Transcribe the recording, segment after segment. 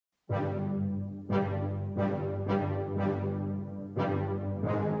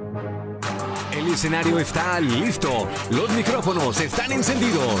El escenario está listo, los micrófonos están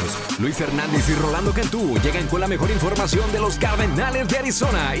encendidos. Luis Fernández y Rolando Cantú llegan con la mejor información de los Cardenales de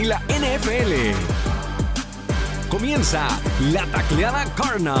Arizona y la NFL. Comienza La Tacleada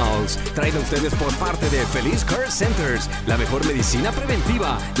Cardinals, traída a ustedes por parte de Feliz Care Centers, la mejor medicina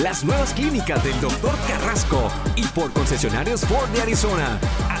preventiva, las nuevas clínicas del Dr. Carrasco y por Concesionarios Ford de Arizona.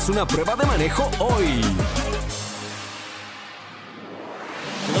 Haz una prueba de manejo hoy.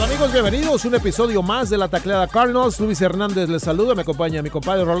 Hola amigos, bienvenidos a un episodio más de La Tacleada Cardinals. Luis Hernández les saluda, me acompaña mi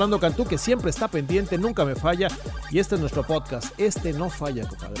compadre Rolando Cantú, que siempre está pendiente, nunca me falla. Y este es nuestro podcast. Este no falla,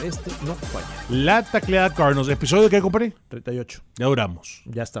 compadre, este no falla. La Tacleada Cardinals, ¿episodio de qué, compadre? 38. Ya duramos.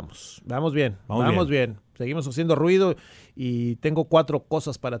 Ya estamos. Vamos bien. Seguimos haciendo ruido y tengo 4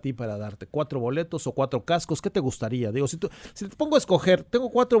 cosas para ti para darte. 4 boletos o 4 cascos. ¿Qué te gustaría? Digo, si te pongo a escoger, tengo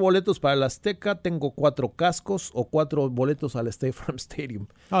 4 boletos para el Azteca, tengo 4 cascos o 4 boletos al State Farm Stadium.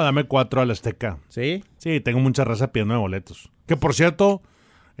 No, dame 4 al Azteca. ¿Sí? Sí, tengo mucha raza pidiendo boletos. Que por cierto,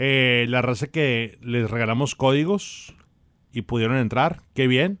 la raza que les regalamos códigos y pudieron entrar, qué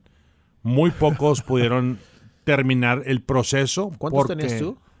bien. Muy pocos pudieron terminar el proceso. ¿Cuántos tenías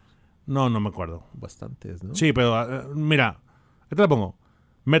tú? No me acuerdo. Bastantes, ¿no? Sí, pero mira, ¿qué te la pongo?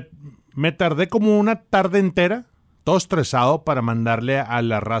 Me tardé como una tarde entera, todo estresado, para mandarle a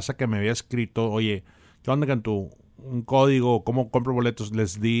la raza que me había escrito, oye, ¿qué onda, Cantú? Un código, ¿cómo compro boletos?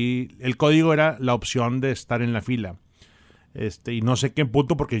 Les di, el código era la opción de estar en la fila. Y no sé qué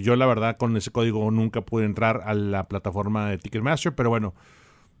punto, porque yo la verdad con ese código nunca pude entrar a la plataforma de Ticketmaster, pero bueno,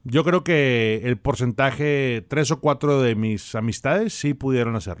 yo creo que el porcentaje, 3 o 4 de mis amistades sí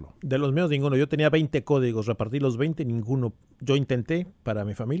pudieron hacerlo. De los míos ninguno. Yo tenía 20 códigos, repartí los 20, ninguno. Yo intenté para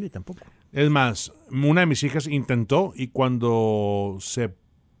mi familia y tampoco. Es más, una de mis hijas intentó y cuando se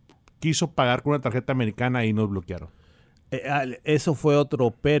quiso pagar con una tarjeta americana ahí nos bloquearon. Eso fue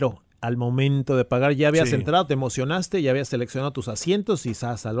otro, pero al momento de pagar ya habías Sí. entrado, te emocionaste, ya habías seleccionado tus asientos y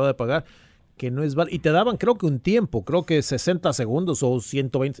a la hora de pagar, que no es válido. Y te daban creo que un tiempo, creo que 60 segundos o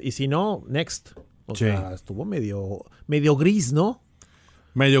 120, y si no, next. O Sí. sea, estuvo medio gris, ¿no?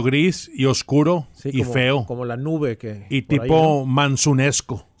 Medio gris y oscuro Sí, y feo. Como la nube que... Y por ahí, tipo ¿no?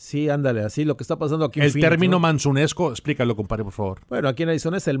 manzunesco. Sí, ándale, así lo que está pasando aquí en El Phoenix, término ¿no? manzunesco, explícalo, compadre, por favor. Bueno, aquí en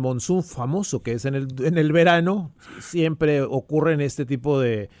Arizona es el monzón famoso, que es en el verano, siempre ocurren este tipo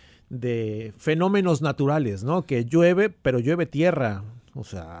de fenómenos naturales, ¿no? Que llueve, pero llueve tierra. O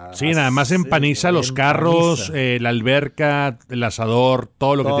sea... Sí, nada más empaniza los carros, la alberca, el asador,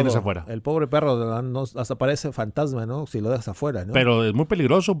 todo lo que tienes afuera. El pobre perro hasta parece fantasma, ¿no? Si lo dejas afuera, ¿no? Pero es muy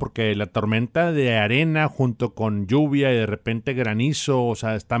peligroso porque la tormenta de arena junto con lluvia y de repente granizo, o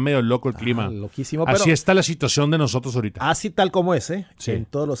sea, está medio loco el clima. Loquísimo, Así pero está la situación de nosotros ahorita. así tal como es, ¿eh? Sí. En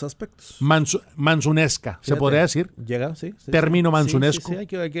todos los aspectos. Manzunesca, ¿se Fíjate, podría decir? Llega, sí. Término sí, manzunesco. Sí, hay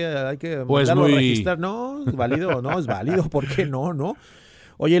que Pues mandarlo muy- a registrar. No, es válido, no, es válido. ¿Por qué no, no?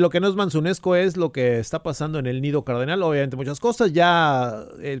 Oye, lo que no es manzunesco es lo que está pasando en el Nido Cardenal. Obviamente muchas cosas. Ya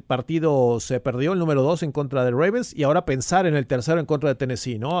el partido se perdió, el número 2 en contra de Ravens. Y ahora pensar en el tercero en contra de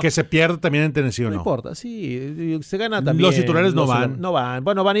Tennessee, ¿no? Que se pierde también en Tennessee, ¿o No no? importa, sí. Se gana también. Los titulares no van. No van.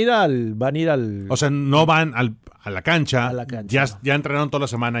 Bueno, van a ir al... O sea, no van a la cancha. A la cancha. Ya entrenaron toda la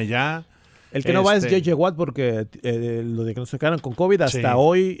semana ya. El que no va es J.J. Watt porque lo de que nos sacaron con COVID hasta Sí.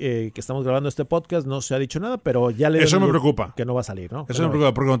 hoy que estamos grabando este podcast no se ha dicho nada, pero ya le Eso dieron me preocupa. que no va a salir, ¿no? Eso me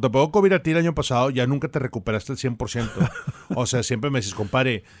preocupa, porque cuando te pegó COVID a ti el año pasado, ya nunca te recuperaste al 100%. O sea, siempre me dices,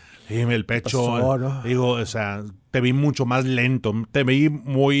 compadre, el pecho. pasó, no? Digo, o sea, te vi mucho más lento. Te vi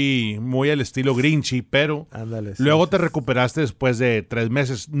muy al estilo Grinchy, pero Ándale, sí, luego sí. te recuperaste después de 3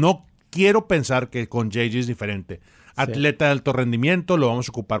 meses. No quiero pensar que con JJ es diferente. Atleta de alto rendimiento, lo vamos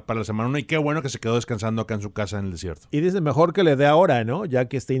a ocupar para la semana 1 y qué bueno que se quedó descansando acá en su casa en el desierto. Y dice mejor que le dé ahora, ¿no? Ya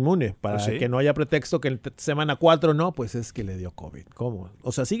que esté inmune, para ¿Sí? que no haya pretexto que en semana 4 no, pues es que le dio COVID. ¿Cómo?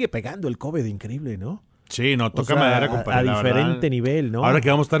 O sea, sigue pegando el COVID, increíble, ¿no? Sí, no, toca O sea, madera, compadre. a la diferente verdad. nivel, ¿no? Ahora que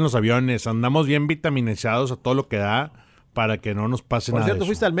vamos a estar en los aviones, andamos bien vitaminizados a todo lo que da para que no nos pase Por nada. cierto, de eso.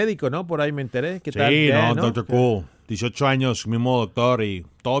 fuiste al médico, ¿no? Por ahí me enteré. ¿Qué tal? Sí, Bien, no, Dr. Cool. 18 años, mismo doctor y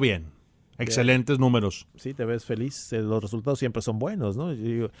todo bien. Excelentes números. Sí, te ves feliz. Los resultados siempre son buenos, ¿no? Yo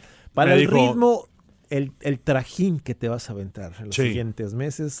digo, para Me el dijo- ritmo, el trajín que te vas a aventar en los Sí. siguientes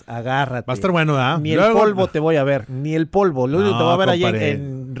meses, agárrate. Va a estar bueno, ¿ah? Ni Luego- el polvo te voy a ver, ni el polvo. Lo único que te voy a ver allí compadre.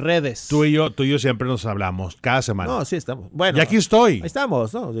 en redes. Tú y yo siempre nos hablamos, cada semana. No, sí estamos. Bueno, y aquí estoy, ahí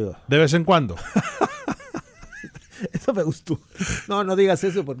estamos, ¿no? Digo, de vez en cuando. eso me gustó. No digas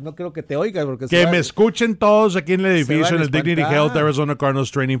eso porque no creo que te oigan. Porque Que me escuchen todos aquí en el van edificio, a en el Dignity espantar. Health Arizona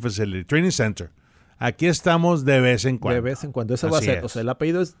Cardinals Training Facility, Training Center. Aquí estamos de vez en cuando. De vez en cuando. Eso Así va a ser. es. O sea, el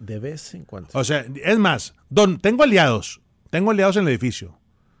apellido es de vez en cuando. O sea, es más, tengo aliados. Tengo aliados en el edificio.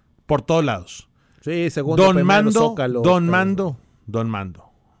 Por todos lados. Sí, segundo, primero, Zócalo. Don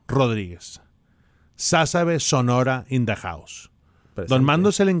Mando Rodríguez. Sázabe Sonora in the house. Presente. Don Mando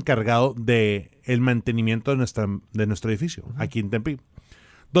es el encargado de el mantenimiento de nuestro edificio, aquí en Tempe.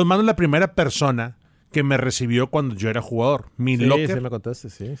 Don Mando es la primera persona que me recibió cuando yo era jugador. Mi locker. Sí, me contaste,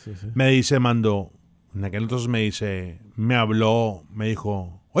 sí. Me dice, Mando, en aquel entonces me habló, me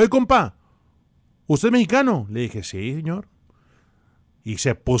dijo, oye, compa, ¿usted es mexicano? Le dije, sí, señor. Y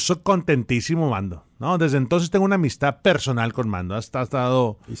se puso contentísimo Mando. No, desde entonces tengo una amistad personal con Mando. Ha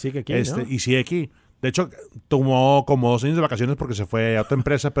estado... Y sigue aquí, ¿no? Y sigue aquí. De hecho, tomó como 2 años de vacaciones porque se fue a otra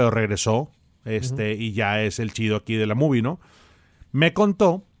empresa, pero regresó. Y ya es el chido aquí de la movie, ¿no? Me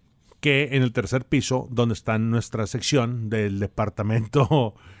contó que en el tercer piso, donde está nuestra sección del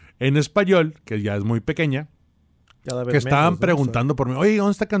departamento en español, que ya es muy pequeña, Cada vez que estaban menos, ¿no? preguntando por mí, oye,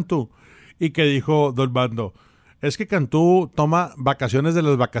 ¿dónde está Cantú? Y que dijo Don Mando, es que Cantú toma vacaciones de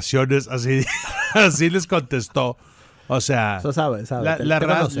las vacaciones, así, así les contestó. O sea, Eso sabe.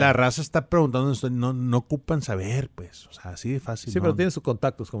 la raza está preguntando, no ocupan saber, pues, o sea, así de fácil. Sí, ¿no? pero tiene sus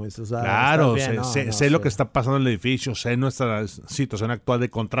contactos, como dices. O sea, Claro, está bien, sé lo que está pasando en el edificio, sé nuestra situación actual de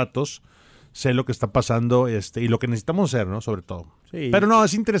contratos, sé lo que está pasando y lo que necesitamos hacer, ¿no? Sobre todo. Sí. Pero no,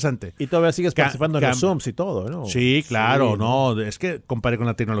 es interesante. Y todavía sigues participando en los Zooms y todo, ¿no? Sí, claro, Sí, no, es que comparé con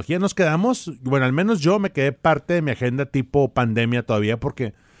la tecnología nos quedamos, bueno, al menos yo me quedé parte de mi agenda tipo pandemia todavía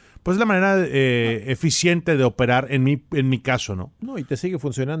porque pues es la manera eficiente de operar en mi caso, ¿no? No, y te sigue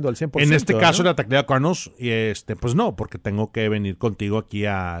funcionando al 100%. En este caso, ¿no? la taclea Cardinals, y pues no, porque tengo que venir contigo aquí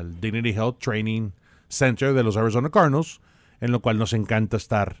al Dignity Health Training Center de los Arizona Cardinals, en lo cual nos encanta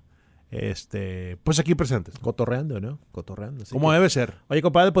estar, pues aquí presentes. Cotorreando, ¿no? Cotorreando. Como debe ser. Oye,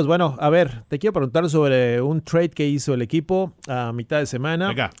 compadre, pues bueno, a ver, te quiero preguntar sobre un trade que hizo el equipo a mitad de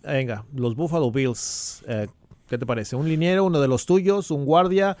semana. Venga, los Buffalo Bills. ¿Qué te parece? Un liniero, uno de los tuyos, un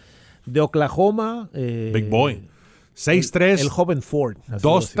guardia de Oklahoma. Big Boy. 6'3". El joven Ford.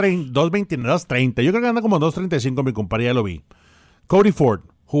 2.30. Yo creo que anda como 2.35, mi compadre, ya lo vi. Cody Ford.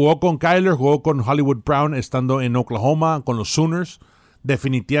 Jugó con Kyler, jugó con Hollywood Brown estando en Oklahoma, con los Sooners.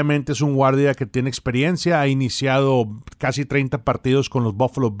 Definitivamente es un guardia que tiene experiencia. Ha iniciado casi 30 partidos con los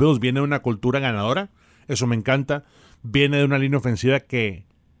Buffalo Bills. Viene de una cultura ganadora. Eso me encanta. Viene de una línea ofensiva que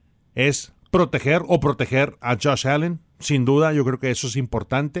es proteger a Josh Allen. Sin duda, yo creo que eso es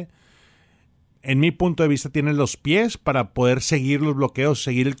importante. En mi punto de vista, tiene los pies para poder seguir los bloqueos,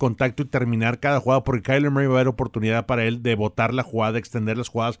 seguir el contacto y terminar cada jugada, porque Kyler Murray va a haber oportunidad para él de botar la jugada, de extender las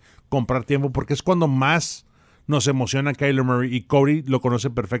jugadas, comprar tiempo, porque es cuando más nos emociona Kyler Murray, y Cody lo conoce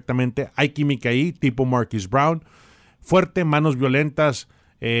perfectamente. Hay química ahí, tipo Marquise Brown. Fuerte, manos violentas,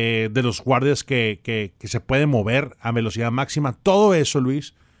 de los guardias que se pueden mover a velocidad máxima. Todo eso,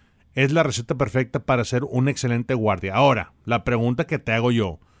 Luis, es la receta perfecta para ser un excelente guardia. Ahora, la pregunta que te hago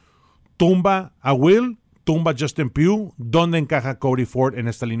yo, ¿tumba a Will? ¿Tumba a Justin Pugh? ¿Dónde encaja Cody Ford en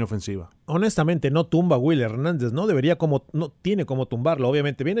esta línea ofensiva? Honestamente, no tumba a Will Hernández, no tiene como tumbarlo,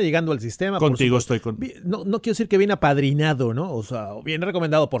 obviamente. Viene llegando al sistema. Contigo estoy con... No quiero decir que viene apadrinado, ¿no? O sea, viene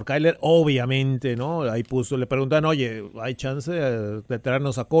recomendado por Kyler, obviamente, ¿no? Ahí le preguntan, oye, ¿hay chance de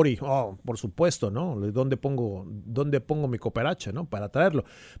traernos a Cody? Oh, por supuesto, ¿no? ¿Dónde pongo mi cooperacha, ¿no? Para traerlo.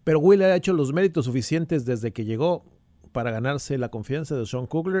 Pero Will ha hecho los méritos suficientes desde que llegó para ganarse la confianza de Sean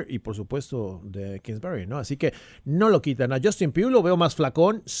Kugler y, por supuesto, de Kingsbury, ¿no? Así que no lo quitan. A Justin Pugh lo veo más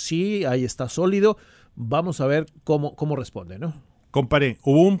flacón. Sí, ahí está sólido. Vamos a ver cómo responde, ¿no? Comparé,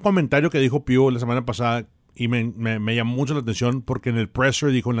 hubo un comentario que dijo Pugh la semana pasada y me llamó mucho la atención porque en el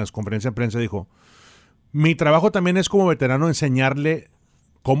presser dijo, en las conferencias de prensa dijo, mi trabajo también es como veterano enseñarle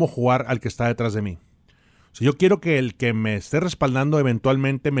cómo jugar al que está detrás de mí. O sea, yo quiero que el que me esté respaldando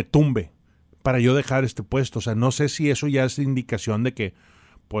eventualmente me tumbe para yo dejar este puesto. O sea, no sé si eso ya es indicación de que,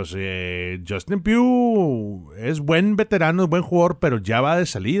 pues, Justin Pugh es buen veterano, es buen jugador, pero ya va de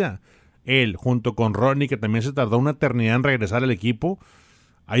salida. Él, junto con Rodney, que también se tardó una eternidad en regresar al equipo.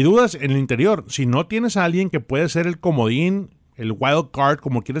 Hay dudas en el interior. Si no tienes a alguien que puede ser el comodín, el wild card,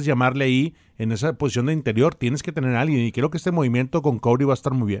 como quieres llamarle ahí, en esa posición de interior, tienes que tener a alguien. Y creo que este movimiento con Cody va a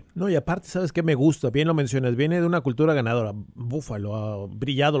estar muy bien. No, y aparte, ¿sabes qué me gusta? Bien lo mencionas, viene de una cultura ganadora. Buffalo ha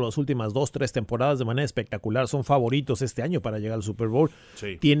brillado las últimas 2-3 temporadas de manera espectacular. Son favoritos este año para llegar al Super Bowl.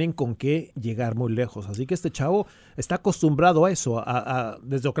 Sí. Tienen con qué llegar muy lejos. Así que este chavo está acostumbrado a eso.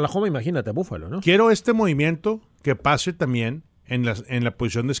 Desde Oklahoma, imagínate, Buffalo, ¿no? Quiero este movimiento que pase también en la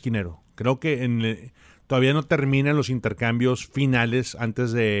posición de esquinero. Creo que todavía no terminan los intercambios finales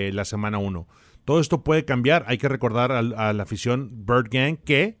antes de la semana 1. Todo esto puede cambiar. Hay que recordar a la afición Bird Gang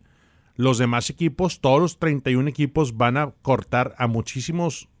que los demás equipos, todos los 31 equipos van a cortar a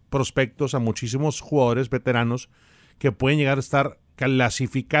muchísimos prospectos, a muchísimos jugadores veteranos que pueden llegar a estar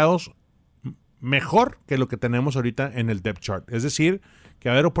clasificados mejor que lo que tenemos ahorita en el depth chart. Es decir, que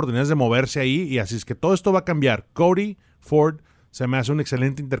va a haber oportunidades de moverse ahí y así es que todo esto va a cambiar. Cody Ford se me hace un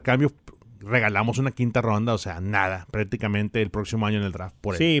excelente intercambio. Regalamos una quinta ronda, o sea, nada, prácticamente el próximo año en el draft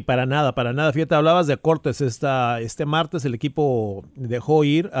por él. Sí, para nada. Fíjate, hablabas de cortes. Este martes el equipo dejó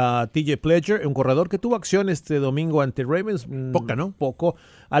ir a TJ Pledger, un corredor que tuvo acción este domingo ante Ravens. Poca, ¿no? Poco.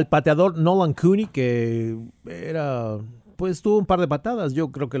 Al pateador Nolan Cooney, que era... Pues tuvo un par de patadas.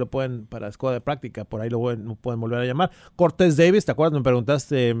 Yo creo que lo pueden, para escuadra de práctica, por ahí lo pueden volver a llamar. Cortés Davis, ¿te acuerdas? Me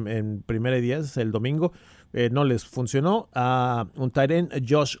preguntaste en primera y 10 el domingo. No les funcionó. Un tight end,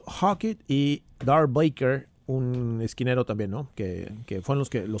 Josh Hockett, y Dar Baker, un esquinero también, ¿no? Que fueron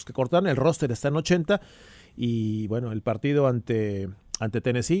los que cortaron. El roster está en 80. Y bueno, el partido ante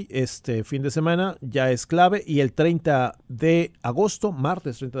Tennessee este fin de semana ya es clave. Y el 30 de agosto,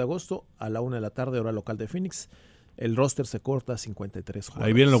 martes 30 de agosto, a la 1 de la tarde, hora local de Phoenix, el roster se corta a 53 jugadores.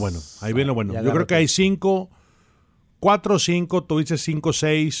 Ahí viene lo bueno. Yo creo que hay 4 o 5, tú dices 5 o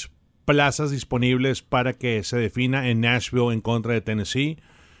 6 plazas disponibles para que se defina en Nashville en contra de Tennessee.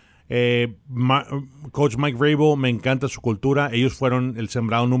 Coach Mike Vrabel, me encanta su cultura. Ellos fueron el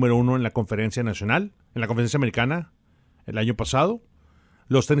sembrado número 1 en la conferencia nacional, en la conferencia americana el año pasado.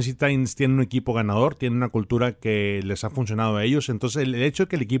 Los Tennessee Titans tienen un equipo ganador, tienen una cultura que les ha funcionado a ellos. Entonces el hecho de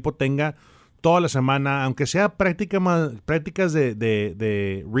que el equipo tenga toda la semana, aunque sea prácticas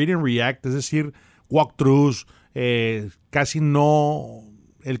de read and react, es decir, walkthroughs, casi no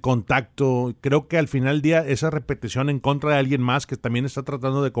el contacto. Creo que al final del día esa repetición en contra de alguien más que también está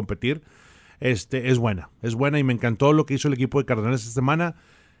tratando de competir es buena y me encantó lo que hizo el equipo de Cardenales esta semana.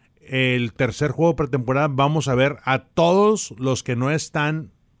 El tercer juego pretemporada vamos a ver a todos los que no están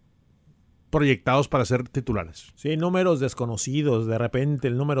proyectados para ser titulares. Sí, números desconocidos. De repente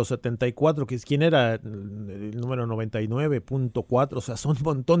el número 74, ¿quién era? El número 99.4. O sea, son un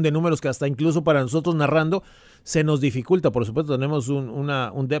montón de números que hasta incluso para nosotros narrando se nos dificulta. Por supuesto tenemos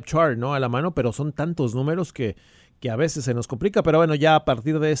un depth chart, ¿no?, a la mano, pero son tantos números que a veces se nos complica. Pero bueno, ya a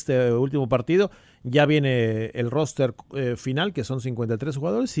partir de este último partido ya viene el roster final, que son 53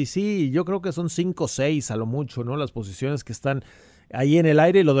 jugadores. Y sí, yo creo que son 5 o 6 a lo mucho, ¿no?, las posiciones que están ahí en el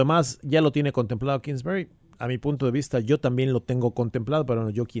aire, y lo demás ya lo tiene contemplado Kingsbury. A mi punto de vista, yo también lo tengo contemplado, pero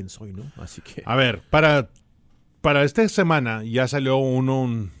yo quién soy, ¿no? Así que... A ver, para esta semana ya salió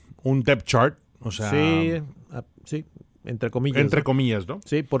un depth chart, o sea... Sí, entre comillas. Entre comillas, ¿no?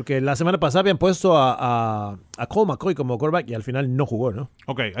 Sí, porque la semana pasada habían puesto a Colt McCoy como quarterback y al final no jugó, ¿no?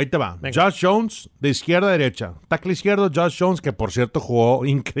 Ok, ahí te va. Venga. Josh Jones, de izquierda a derecha. Tackle izquierdo, Josh Jones, que por cierto jugó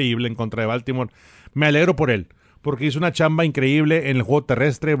increíble en contra de Baltimore. Me alegro por él, porque hizo una chamba increíble en el juego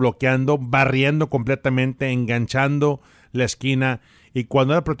terrestre, bloqueando, barriendo completamente, enganchando la esquina y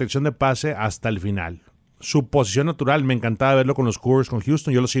cuando era protección de pase hasta el final. Su posición natural, me encantaba verlo con los Cougars, con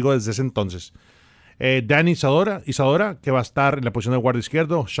Houston, yo lo sigo desde ese entonces. Danny Isadora, que va a estar en la posición de guardia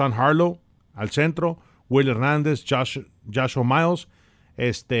izquierdo, Sean Harlow al centro, Will Hernández, Joshua Miles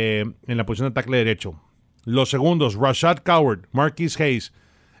en la posición de tackle derecho. Los segundos, Rashad Coward, Marquise Hayes,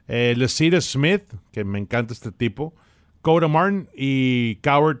 Lecitus Smith, que me encanta este tipo, Coda Martin y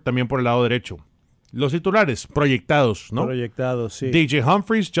Coward también por el lado derecho. Los titulares, proyectados, ¿no? Proyectados, sí. DJ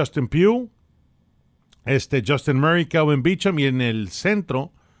Humphries, Justin Pugh, Justin Murray, Calvin Beachum, y en el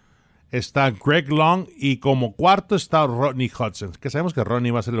centro está Greg Long y como cuarto está Rodney Hudson, que sabemos que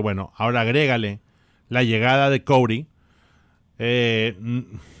Rodney va a ser el bueno. Ahora agrégale la llegada de Cody.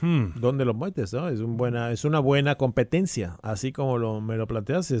 ¿Dónde lo metes, no? Es una buena competencia. Así como me lo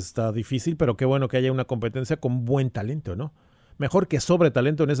planteas, está difícil, pero qué bueno que haya una competencia con buen talento, ¿no? Mejor que sobre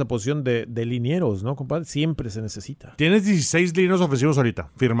talento en esa posición de linieros, ¿no, compadre? Siempre se necesita. Tienes 16 linieros ofensivos ahorita,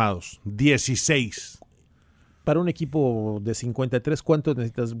 firmados. 16. Para un equipo de 53, ¿cuántos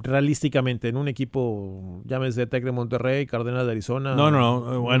necesitas realísticamente? En un equipo, llámese Tec de Monterrey, Cardenales de Arizona.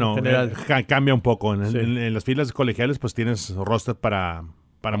 No, bueno, cambia un poco. Sí. En las filas colegiales, pues tienes roster para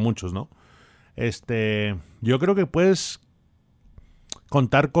muchos, ¿no? Yo creo que puedes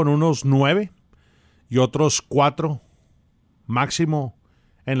contar con unos 9 y otros 4 máximo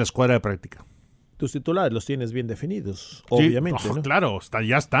en la escuadra de práctica. Tus titulares los tienes bien definidos, obviamente, ¿no? Claro,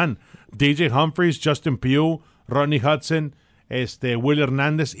 ya están. DJ Humphries, Justin Pugh, Rodney Hudson, Will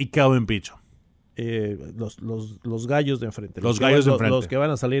Hernández y Calvin Beachum. Los gallos de enfrente. Los gallos de enfrente. Los que van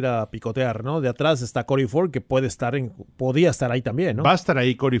a salir a picotear, ¿no? De atrás está Cody Ford, que podía estar ahí también, ¿no? Va a estar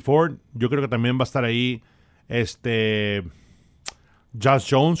ahí Cody Ford. Yo creo que también va a estar ahí Josh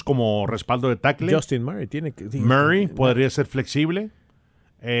Jones como respaldo de tackle. Justin Murray Murray podría ser flexible.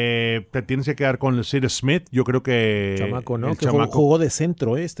 Te tienes que quedar con el Sid Smith. Yo creo que... Chamaco, ¿no? Que jugó de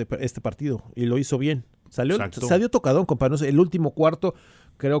centro este partido y lo hizo bien. Salió tocadón, compadre. No sé, el último cuarto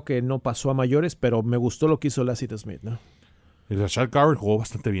creo que no pasó a mayores, pero me gustó lo que hizo la Sid Smith, ¿no? El Rashad Garrett jugó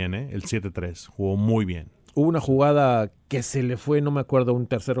bastante bien, ¿eh? El 7-3. Jugó muy bien. Hubo una jugada que se le fue, no me acuerdo, un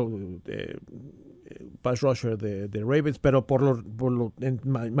tercero pass rusher de Ravens, pero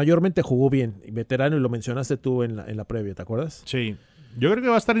mayormente jugó bien. Veterano, y lo mencionaste tú en la previa, ¿te acuerdas? Sí. Yo creo que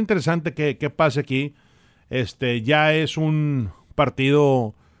va a estar interesante qué pase aquí. Ya es un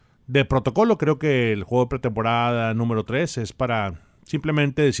partido de protocolo. Creo que el juego de pretemporada número 3 es para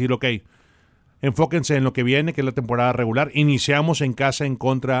simplemente decir, ok, enfóquense en lo que viene, que es la temporada regular. Iniciamos en casa en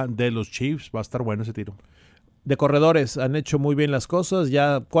contra de los Chiefs. Va a estar bueno ese tiro. De corredores han hecho muy bien las cosas.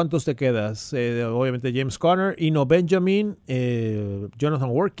 Ya, ¿cuántos te quedas? Obviamente James Conner, Eno Benjamin, Jonathan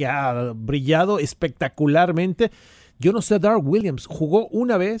Ward, que ha brillado espectacularmente. Yo no sé, Darrell Williams jugó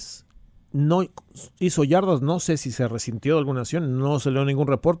una vez, no hizo yardas, no sé si se resintió de alguna acción, no se leyó ningún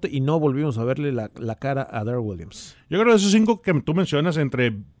reporte y no volvimos a verle la cara a Darrell Williams. Yo creo que esos 5 que tú mencionas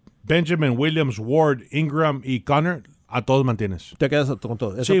entre Benjamin, Williams, Ward, Ingram y Conner, a todos mantienes. Te quedas con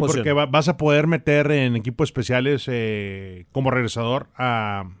todo. Sí, porque vas a poder meter en equipos especiales como regresador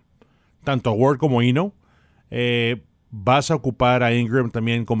a tanto a Ward como Eno. Vas a ocupar a Ingram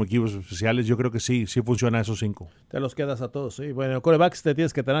también como equipos especiales. Yo creo que sí funciona esos 5. Te los quedas a todos, sí. Bueno, quarterbacks te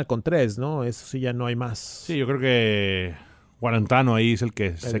tienes que tener con 3, ¿no? Eso sí, ya no hay más. Sí, yo creo que Guarantano ahí es el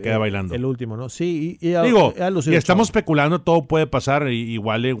que se queda bailando. El último, ¿no? Sí. Y estamos especulando, todo puede pasar.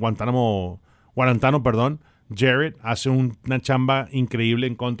 Igual Guarantano, Jarrett hace una chamba increíble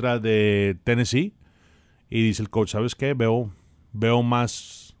en contra de Tennessee. Y dice el coach, ¿sabes qué? Veo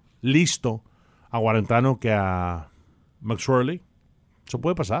más listo a Guarantano que a McSorley. Eso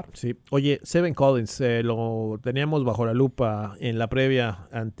puede pasar. Sí. Oye, Seven Collins, lo teníamos bajo la lupa en la previa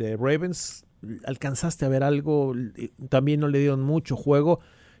ante Ravens. ¿Alcanzaste a ver algo? También no le dieron mucho juego.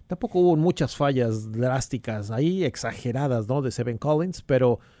 Tampoco hubo muchas fallas drásticas ahí, exageradas, ¿no? De Seven Collins,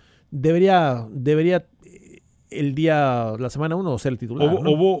 pero debería la semana 1 ser el titular.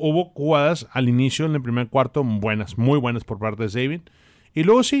 Hubo jugadas al inicio en el primer cuarto buenas, muy buenas por parte de Saban. Y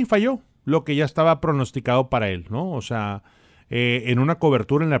luego sí falló lo que ya estaba pronosticado para él, ¿no? O sea, en una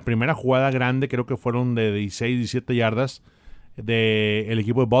cobertura en la primera jugada grande, creo que fueron de 16, 17 yardas del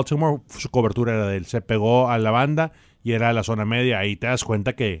equipo de Baltimore, su cobertura era de él. Se pegó a la banda y era la zona media. Ahí te das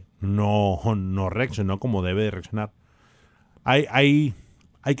cuenta que no reaccionó como debe de reaccionar. Hay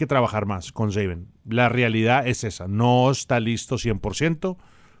que trabajar más con Saban. La realidad es esa. No está listo 100%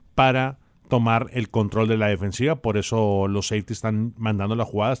 para tomar el control de la defensiva. Por eso los safeties están mandando la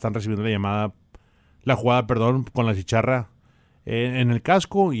jugada. Están recibiendo la jugada con la chicharra en el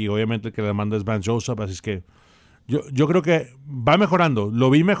casco. Y obviamente el que la manda es Vance Joseph. Así es que yo creo que va mejorando. Lo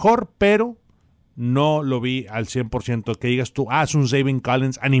vi mejor, pero no lo vi al 100%. Que digas tú, es un Zaven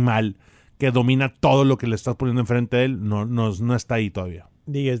Collins animal que domina todo lo que le estás poniendo enfrente de él. No está ahí todavía.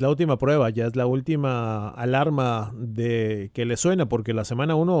 Es la última prueba, ya es la última alarma de que le suena, porque la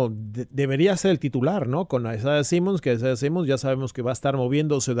semana 1 debería ser el titular, ¿no? Con Isaiah Simmons, que Isaiah Simmons ya sabemos que va a estar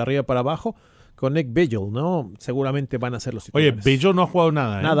moviéndose de arriba para abajo. Con Nick Vigil, ¿no? Seguramente van a ser los titulares. Oye, Vigil no ha jugado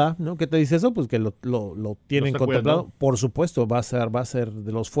nada, ¿eh? Nada, ¿no? ¿Qué te dice eso? Pues que lo tienen contemplado. Cuidando. Por supuesto, va a ser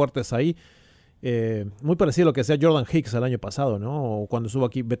de los fuertes ahí. Muy parecido a lo que hacía Jordan Hicks el año pasado, ¿no? O cuando estuvo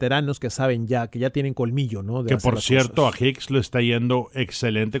aquí, veteranos que saben que ya tienen colmillo, ¿no? Que por cierto, a Hicks le está yendo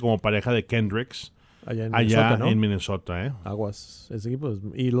excelente como pareja de Kendricks allá en Minnesota, ¿eh? Aguas, ese equipo.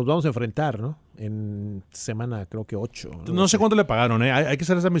 Y los vamos a enfrentar, ¿no? En semana, creo que 8. No sé cuánto le pagaron, ¿eh? Hay que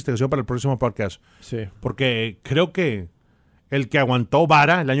hacer esa investigación para el próximo podcast. Sí. Porque creo que el que aguantó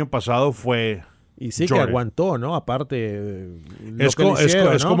vara el año pasado fue... Y sí Jordan. Que aguantó, ¿no? Aparte, es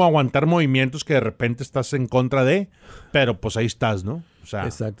como aguantar movimientos que de repente estás en contra de, pero pues ahí estás, ¿no? O sea,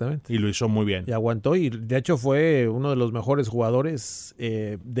 exactamente. Y lo hizo muy bien. Y aguantó, y de hecho fue uno de los mejores jugadores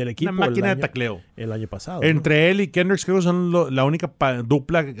del equipo. Una máquina de tacleo. El año pasado. Entre él y Kendricks creo que son la única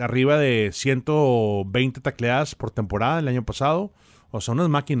dupla arriba de 120 tacleadas por temporada el año pasado. O sea, unas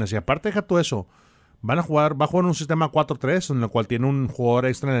máquinas. Y aparte deja todo eso. Va a jugar un sistema 4-3 en el cual tiene un jugador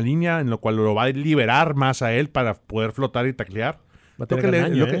extra en la línea, en lo cual lo va a liberar más a él para poder flotar y taclear. Va a tener gran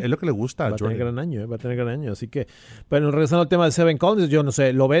año, es lo que le gusta a Jordan. Va a tener gran año. Así que, pero regresando al tema de Seven Collins, yo no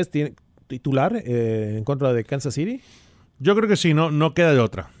sé, ¿lo ves titular en contra de Kansas City? Yo creo que sí, no queda de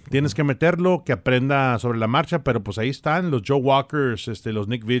otra. Tienes que meterlo, que aprenda sobre la marcha, pero pues ahí están los Joe Walkers, los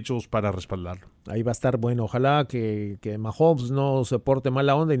Nick Vigils para respaldarlo. Ahí va a estar bueno. Ojalá que Mahomes no se porte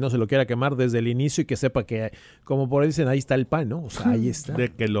mala onda y no se lo quiera quemar desde el inicio y que sepa que, como por ahí dicen, ahí está el pan, ¿no? O sea, ahí está. De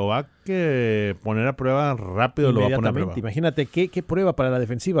que lo va a poner a prueba rápido, lo va a poner a prueba. Imagínate, ¿qué prueba para la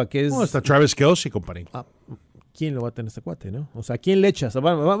defensiva? Que es... No, está Travis Kelce, compadre. ¿Quién lo va a tener este cuate, no? O sea, ¿a quién le echas?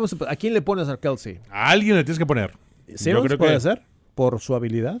 Vamos, ¿a quién le pones a Kelce? A alguien le tienes que poner. Yo creo puede hacer por su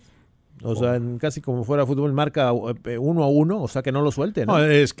habilidad. O sea, casi como fuera fútbol, marca 1-1, o sea, que no lo suelte, ¿no? No,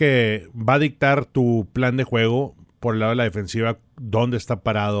 es que va a dictar tu plan de juego por el lado de la defensiva, dónde está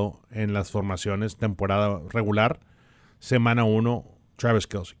parado en las formaciones, temporada regular, semana 1, Travis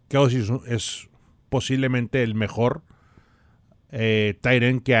Kelce. Kelce es posiblemente el mejor tight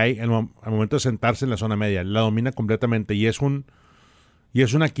end que hay al momento de sentarse en la zona media. La domina completamente y es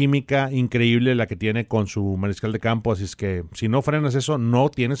una química increíble la que tiene con su mariscal de campo. Así es que si no frenas eso, no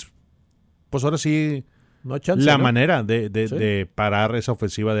tienes, pues ahora sí, no hay chance, la ¿no? manera de parar esa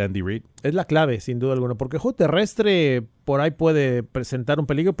ofensiva de Andy Reid. Es la clave, sin duda alguna, porque el juego terrestre por ahí puede presentar un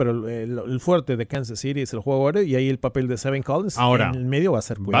peligro, pero el fuerte de Kansas City es el juego aéreo y ahí el papel de Seven Collins ahora, en el medio va a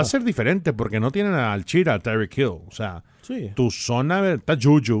ser cuidado. Va a ser diferente porque no tienen al Chira, al Tyreek Hill. O sea, sí. Tu zona, está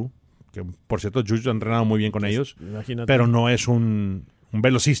Juju, que por cierto Juju ha entrenado muy bien con ellos, imagínate. Pero no es un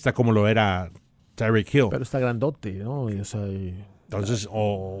velocista como lo era Tyreek Hill. Pero está grandote, ¿no? Entonces,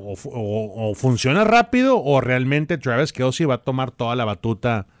 o funciona rápido o realmente Travis Kelce va a tomar toda la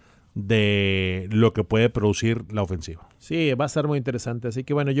batuta de lo que puede producir la ofensiva. Sí, va a ser muy interesante. Así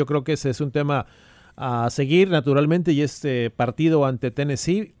que bueno, yo creo que ese es un tema a seguir naturalmente y este partido ante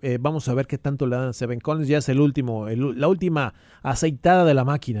Tennessee, vamos a ver qué tanto le dan a Seven Collins. Ya es la última aceitada de la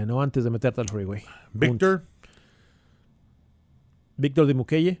máquina, ¿no? Antes de meterte al freeway. Víctor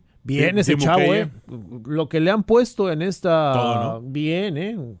Dimukeye. Bien ese chavo, lo que le han puesto en esta... Todo, ¿no?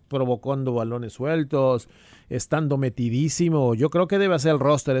 Bien, provocando balones sueltos, estando metidísimo. Yo creo que debe hacer el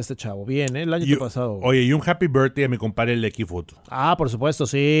roster este chavo. Bien, el año pasado. Oye, y un happy birthday a mi compadre el de Equifoot. Por supuesto,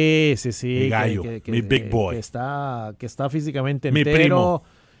 sí. Mi gallo, mi big boy. Que está físicamente mi entero. Primo.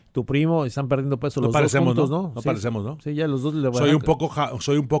 Tu primo, están perdiendo peso los dos juntos, ¿no? No parecemos, ¿no? Sí, ya los dos le van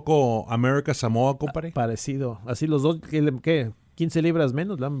Soy un poco America Samoa, compadre. Parecido. Así los dos, ¿qué? 15 libras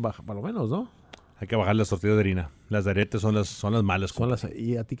menos, le han bajado, por lo menos, ¿no? Hay que bajar las tortillas de harina. Las de aretes son las malas.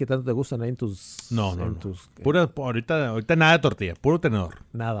 ¿Y a ti qué tanto te gustan ahí en tus... No. Ahorita nada de tortilla, puro tenedor.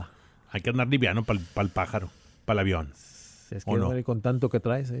 Nada. Hay que andar liviano para el pájaro, para el avión. Es que no? Con tanto que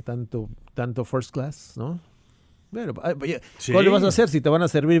traes, tanto first class, ¿no? Pero, sí. ¿Cuál le vas a hacer si te van a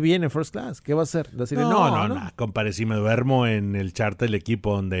servir bien en first class? ¿Qué vas a hacer? Decirle, no. Compadre, si me duermo en el chart del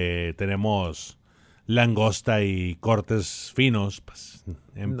equipo donde tenemos langosta y cortes finos, pues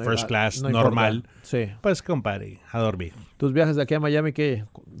en first class normal, sí. Pues compadre, a dormir. ¿Tus viajes de aquí a Miami qué?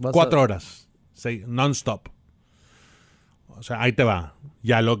 4 horas, non-stop. O sea, ahí te va.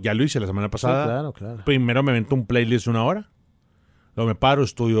 Ya lo hice la semana pasada. Sí, claro. Primero me avento un playlist de 1 hora. Luego me paro,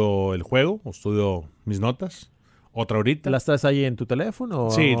 estudio el juego, estudio mis notas. Otra horita. ¿La estás ahí en tu teléfono?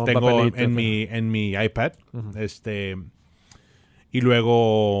 Sí, o tengo papelito, en mi iPad. Uh-huh. Y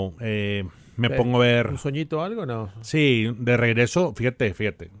luego me pongo a ver... ¿Un sueñito o algo? No. Sí, de regreso, fíjate.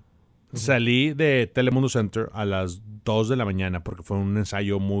 Uh-huh. Salí de Telemundo Center a las 2 de la mañana porque fue un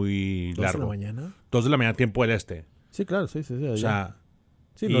ensayo muy largo. ¿2 de la mañana? 2 de la mañana, tiempo del este. Sí, claro, sí. O sea,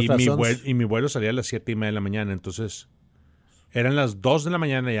 sí, y mi vuelo salía a las 7:30 de la mañana, entonces... Eran las 2 de la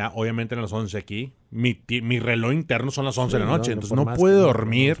mañana ya, obviamente eran las 11 aquí. Mi reloj interno son las 11 de la noche, entonces no pude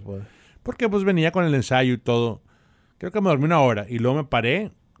dormir. Porque pues venía con el ensayo y todo. Creo que me dormí 1 hora y luego me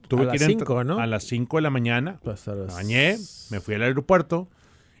paré. Tuve que ir 5, ¿no? A las 5 de la mañana. Me bañé, me fui al aeropuerto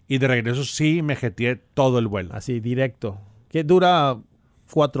y de regreso sí me jeteé todo el vuelo. Así, directo. Que dura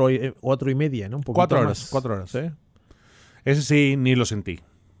 4 y media, ¿no? Un 4 horas. 4 horas. ¿Sí? Ese sí, ni lo sentí.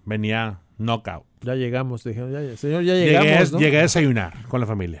 Venía knockout. Ya llegamos, dijeron, señor, ya llegamos, ¿no? Llegué a desayunar con la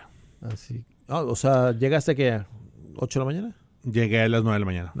familia. Así. O sea, ¿llegaste que a 8 de la mañana? Llegué a las 9 de la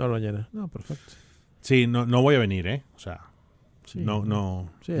mañana. 9 de la mañana. No, perfecto. Sí, no voy a venir, ¿eh? O sea, sí,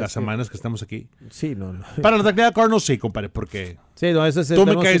 sí, las semanas que estamos aquí. Sí, no. Para la Tacleada Cardinals sí, compadre, porque sí, no, eso es, tú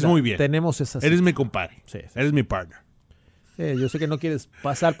me caes muy bien. Tenemos esas. Eres mi compadre. Sí. Eres mi partner. Yo sé que no quieres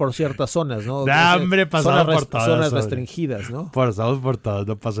pasar por ciertas zonas, ¿no? Hombre, pasamos por todas. Zonas restringidas, ¿no? Pasamos por todas,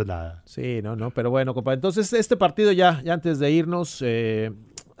 no pasa nada. Sí, no, pero bueno, compadre. Entonces, este partido ya antes de irnos,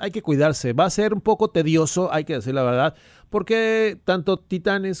 hay que cuidarse. Va a ser un poco tedioso, hay que decir la verdad, porque tanto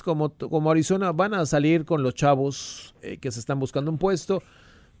Titanes como Arizona van a salir con los chavos que se están buscando un puesto.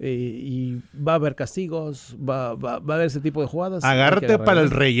 Y va a haber castigos, va a haber ese tipo de jugadas. Agárrate para el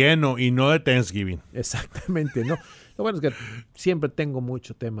relleno y no de Thanksgiving. Exactamente, ¿no? Lo bueno es que siempre tengo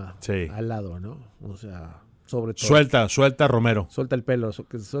mucho tema al lado, ¿no? O sea, sobre todo. Suelta Romero. Suelta el pelo,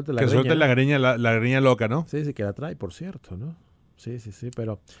 que suelte la greña. Que suelte la greña loca, ¿no? Sí, que la trae, por cierto, ¿no? Sí,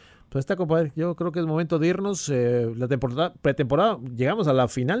 pero pues está, compadre. Yo creo que es momento de irnos. La pretemporada, llegamos a la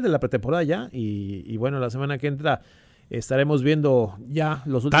final de la pretemporada ya y bueno, la semana que entra estaremos viendo ya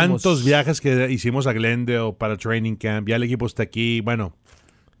los últimos... Tantos viajes que hicimos a Glendale para Training Camp. Ya el equipo está aquí. Bueno,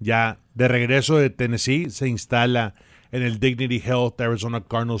 ya de regreso de Tennessee se instala en el Dignity Health Arizona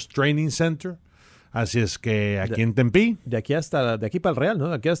Cardinals Training Center. Así es que aquí en Tempe. De aquí para el Real, ¿no?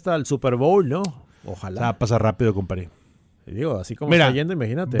 De aquí hasta el Super Bowl, ¿no? Ojalá. Va a pasar rápido, compadre. Digo, así como está yendo,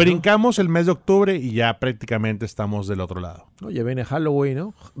 imagínate. Brincamos, ¿no? El mes de octubre y ya prácticamente estamos del otro lado. Oye, viene Halloween,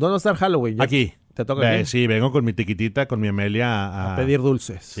 ¿no? ¿Dónde va a estar Halloween? ¿Ya? Aquí. ¿Te toca aquí? Sí, vengo con mi tiquitita, con mi Amelia a pedir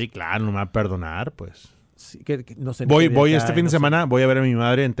dulces. Sí, claro, no me va a perdonar, pues. Sí, que no sé. Voy este fin de semana, voy a ver a mi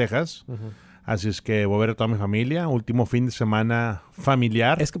madre en Texas. Así es que voy a ver a toda mi familia. Último fin de semana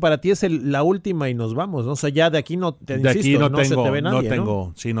familiar. Es que para ti es la última y nos vamos, ¿no? O sea, ya de aquí no te insisto, aquí no se te ve nadie,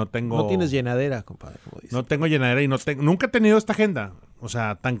 no tengo. No tienes llenadera, compadre, como dices. No tengo llenadera y nunca he tenido esta agenda, o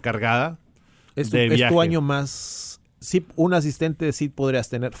sea, tan cargada es tu año más. Sí, un asistente sí podrías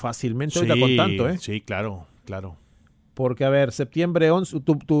tener fácilmente ahorita con tanto, ¿eh? Sí, claro. Porque, a ver, septiembre 11,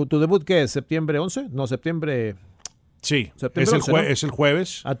 ¿tu debut qué es? ¿Septiembre 11? No, septiembre... Sí, septiembre es el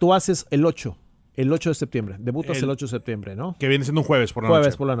jueves. Tú haces el 8 de septiembre. Debutas el 8 de septiembre, ¿no? Que viene siendo un jueves por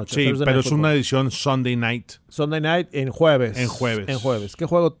la noche. Sí, pero es una edición Sunday Night. Sunday Night en jueves. En jueves.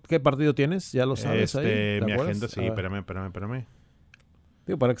 ¿Qué partido tienes? ¿Ya lo sabes ahí? Mi agenda, sí, espérame.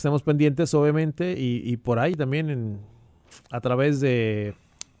 Digo, para que estemos pendientes, obviamente, y por ahí también a través de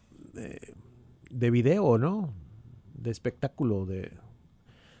video, ¿no? De espectáculo,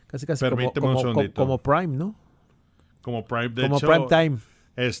 casi como Prime, ¿no? Como Prime, de como hecho, Prime Time.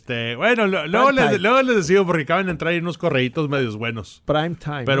 Bueno, luego les digo porque acaban de entrar ahí unos correitos medios buenos. Prime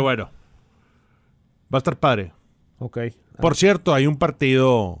Time. Pero bueno, va a estar padre. Ok. Por cierto, hay un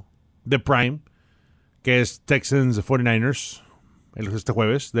partido de Prime que es Texans 49ers este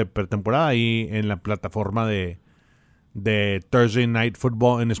jueves de pretemporada ahí en la plataforma de Thursday Night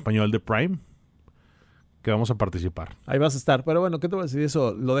Football en español de Prime, que vamos a participar. Ahí vas a estar, pero bueno, ¿qué te voy a decir?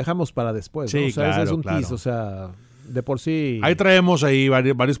 Eso lo dejamos para después, ¿no? Sí, o sea, claro, ese es un tease, o sea, de por sí... Ahí traemos ahí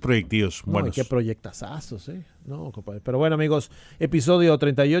varios proyectillos buenos. Qué proyectazazos, ¿eh? No, compadre. Pero bueno, amigos, episodio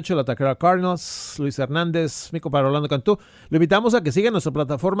 38, la Taquera Cardinals, Luis Hernández, mi compadre Orlando Cantú. Lo invitamos a que sigan nuestras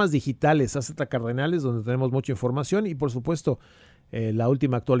plataformas digitales, AZ Cardenales, donde tenemos mucha información y, por supuesto, la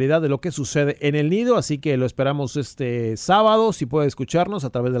última actualidad de lo que sucede en el nido, así que lo esperamos este sábado, si puede escucharnos a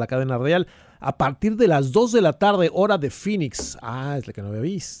través de la cadena Real, a partir de las 2 de la tarde, hora de Phoenix. Es la que no había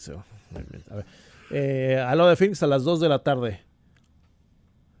visto. A ver. A la hora de Phoenix a las 2 de la tarde.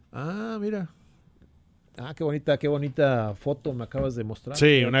 Mira. Qué bonita foto me acabas de mostrar.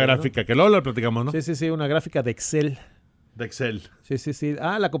 Sí, una gráfica, que luego la platicamos, ¿no? Sí, una gráfica de Excel. De Excel. Sí.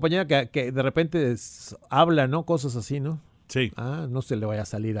 La compañera que de repente habla, ¿no? Cosas así, ¿no? Sí. No se le vaya a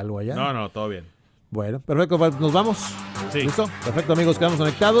salir algo allá. No, todo bien. Bueno, perfecto, nos vamos. Sí. ¿Listo? Perfecto, amigos, quedamos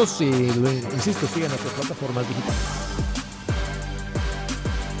conectados y, insisto, sigan nuestras plataformas digitales.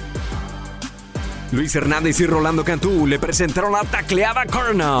 Luis Hernández y Rolando Cantú le presentaron la Tacleada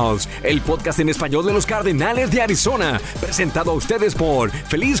Cardinals, el podcast en español de los Cardenales de Arizona, presentado a ustedes por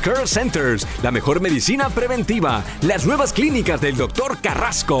Feliz Care Centers, la mejor medicina preventiva, las nuevas clínicas del Dr.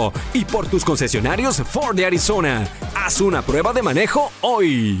 Carrasco y por tus concesionarios Ford de Arizona. Haz una prueba de manejo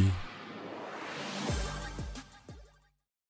hoy.